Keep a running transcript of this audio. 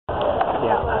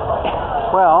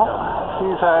Yeah. Well,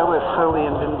 since I was silly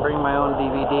and didn't bring my own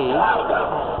DVD,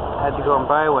 I had to go and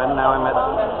buy one. Now I'm at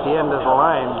the end of the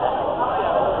line.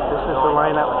 This is the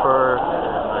lineup for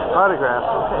autographs.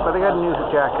 But I got a new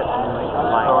jacket.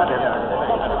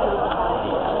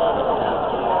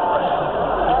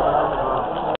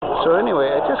 So anyway,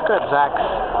 I just got Zach's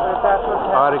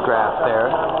autograph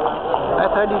there. I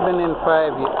thought he'd been in 3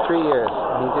 years.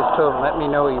 He just let me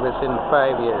know he was in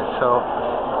 5 years. So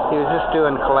he was just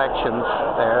doing collections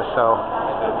there. So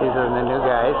these are the new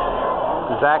guys.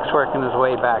 Zach's working his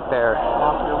way back there.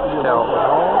 Still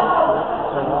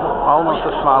almost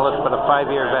the smallest, but a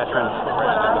 5-year veteran.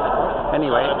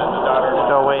 Anyway,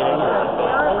 still waiting.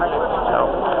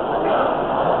 So.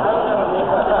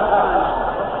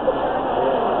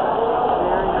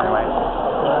 Anyway,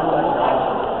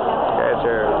 you guys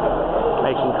are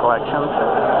making collections.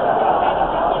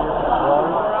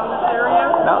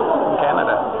 No, in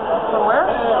Canada. From where?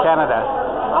 Canada.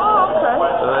 Oh, okay.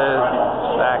 So there's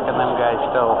Zach and them guys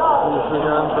still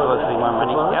soliciting more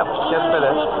money. Yep, just for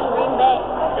this. Green Bay.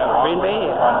 Green Bay?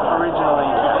 Originally.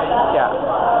 Yeah.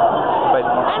 But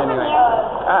anyway.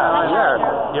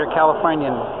 You're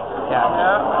Californian. Yeah.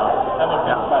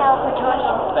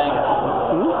 Californian. Thanks.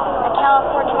 Hmm? A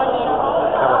Californian.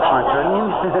 Californian?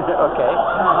 Okay.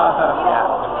 Yeah.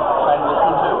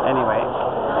 Anyway.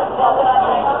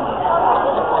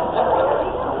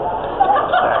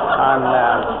 On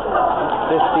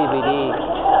this DVD,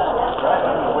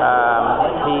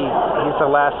 he's the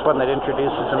last one that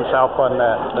introduces himself on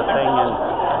the thing, and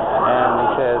he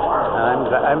says,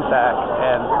 I'm Zach,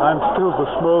 and I'm still the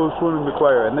smallest one in the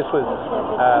choir. And this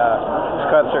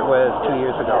concert was 2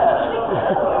 years ago.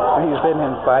 He's been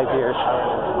in 5 years,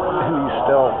 and he's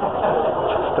still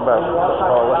just about the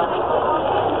smallest.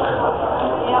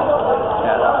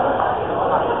 Yeah.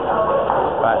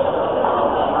 But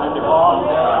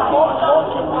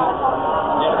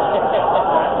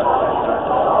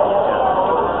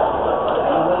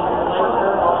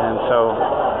and so,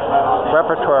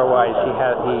 repertoire-wise, he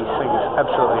sings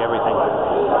absolutely everything.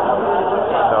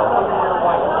 So,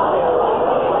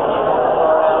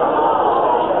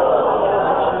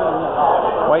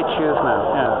 white shoes now.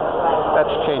 Yeah,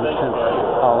 that's changed since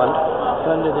Holland.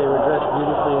 Sunday they were dressed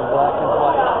beautifully in black and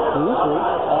white. Hmm?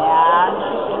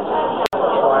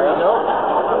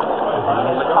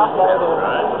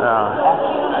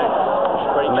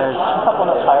 And there's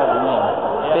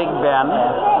Big Ben.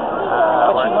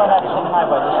 But you learn how to sing high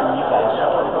by listening to you guys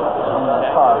in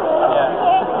the car.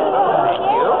 Thank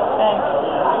you. Thanks.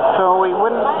 So we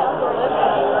wouldn't.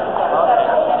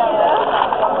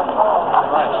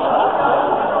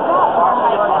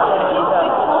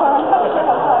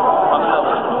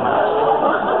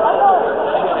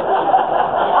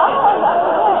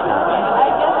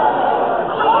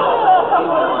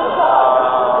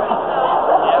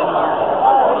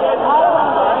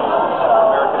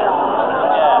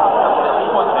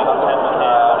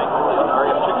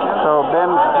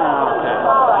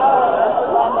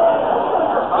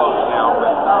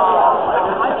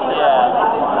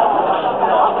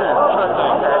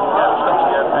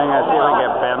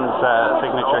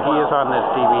 Signature. He is on this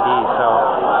DVD, so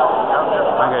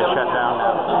I'm going to shut down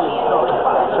now.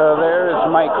 So there's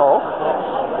Michael.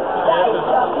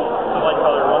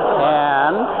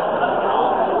 And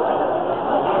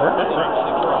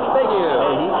thank you.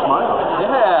 Hey, he smiled.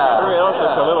 Yeah. Everybody else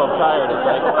looks a little tired. It's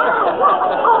like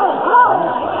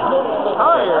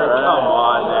tired. Come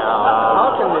on now.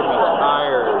 How can they be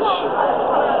tired?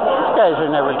 These guys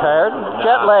are never tired.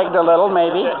 Jet lagged a little,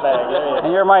 maybe. Jet lagged, yeah. And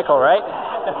you're Michael, right?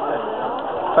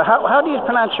 So how do you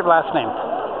pronounce your last name?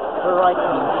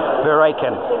 Verrijken.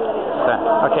 Verrijken.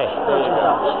 Okay.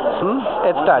 Hmm?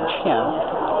 It's Dutch,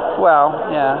 yeah. Well,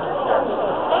 yeah.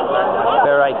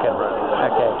 Verrijken.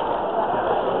 Okay.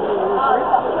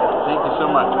 Thank you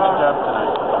so much. Good job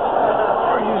tonight.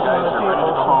 You guys are ready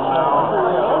to go home now.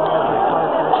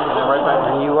 Right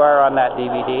back. And you are on that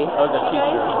DVD? Oh, the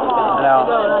teacher. No.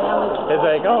 It's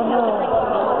like, oh no.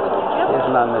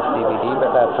 Isn't on this DVD,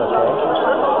 but that's okay.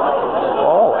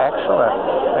 Oh, excellent.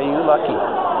 Are you lucky?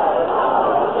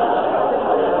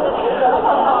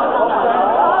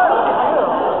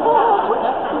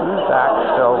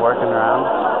 Zach's still working around.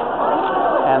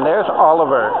 And there's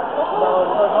Oliver.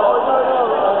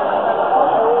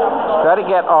 Got to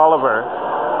get Oliver.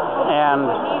 And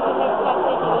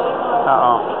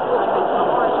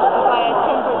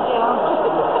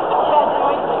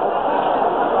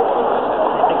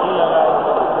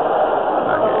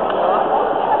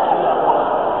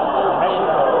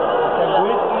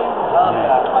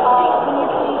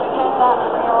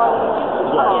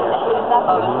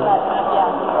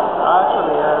That's what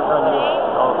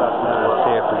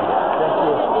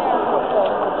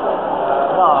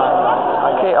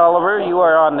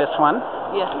this one.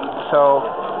 Yes. So,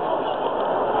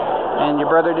 and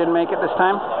your brother didn't make it this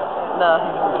time? No.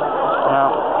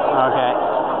 No. Okay.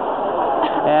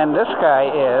 And this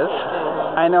guy is,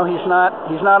 I know he's not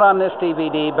on this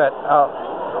DVD, but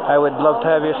I would love to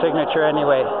have your signature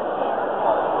anyway.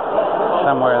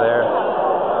 Somewhere there.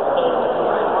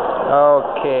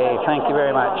 Okay, thank you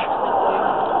very much.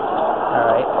 All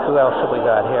right, who else have we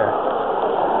got here?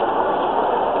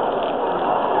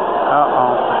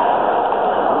 Uh-oh.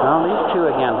 No, these two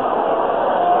again.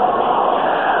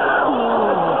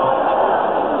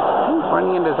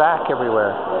 Running into Zach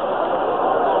everywhere.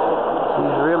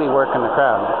 He's really working the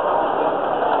crowd.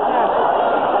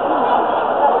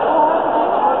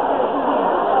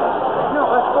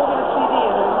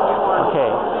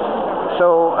 Okay,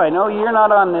 so I know you're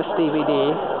not on this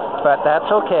DVD, but that's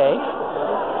okay.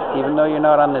 Even though you're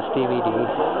not on this DVD,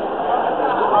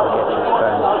 I'll get you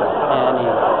signed stuff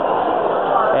anyway.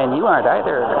 And you aren't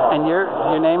either. And your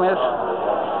name is?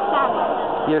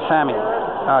 Sammy. You're Sammy.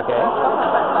 Okay.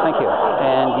 Thank you.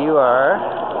 And you are?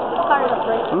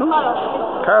 Carlos. Hmm?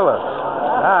 Carlos.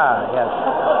 Ah, yes.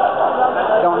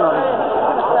 Don't know.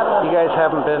 You guys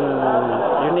haven't been,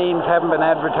 your names haven't been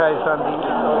advertised on these.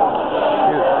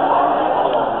 Shoot.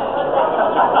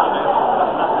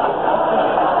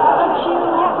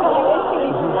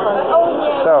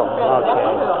 So, okay.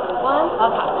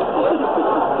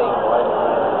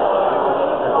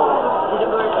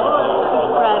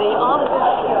 Ready. All the good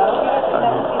stuff.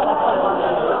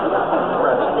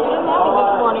 They didn't have it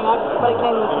this morning, but it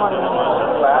came this morning.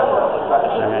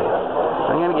 Okay.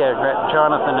 I'm going to get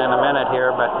Jonathan in a minute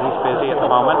here, but he's busy at the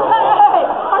moment.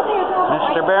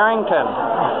 Mr. Barrington.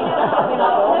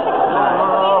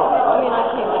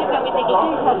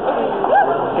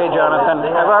 Okay, Jonathan,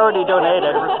 I've already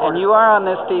donated, and you are on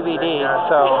this DVD,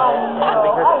 so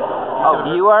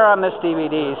you are on this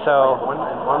DVD, so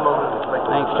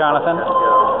thanks, Jonathan.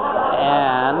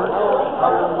 And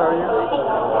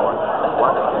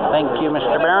thank you,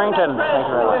 Mr. Barrington. Thank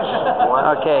you very much.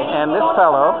 Okay, and this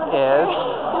fellow is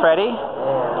Freddie.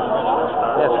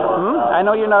 Yes. I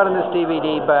know you're not in this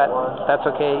DVD, but that's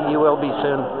okay. You will be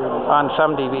soon on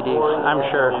some DVDs, I'm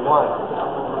sure.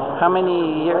 How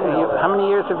many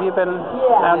years have you been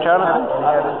now, Jonathan?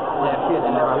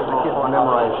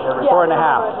 4.5.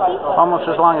 Almost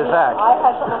as long as Zach.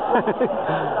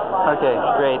 Okay,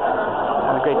 great.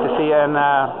 Great to see you, and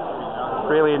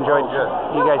really enjoyed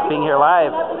you guys being here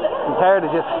live. I'm tired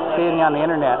of just seeing you on the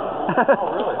internet.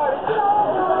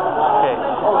 Okay.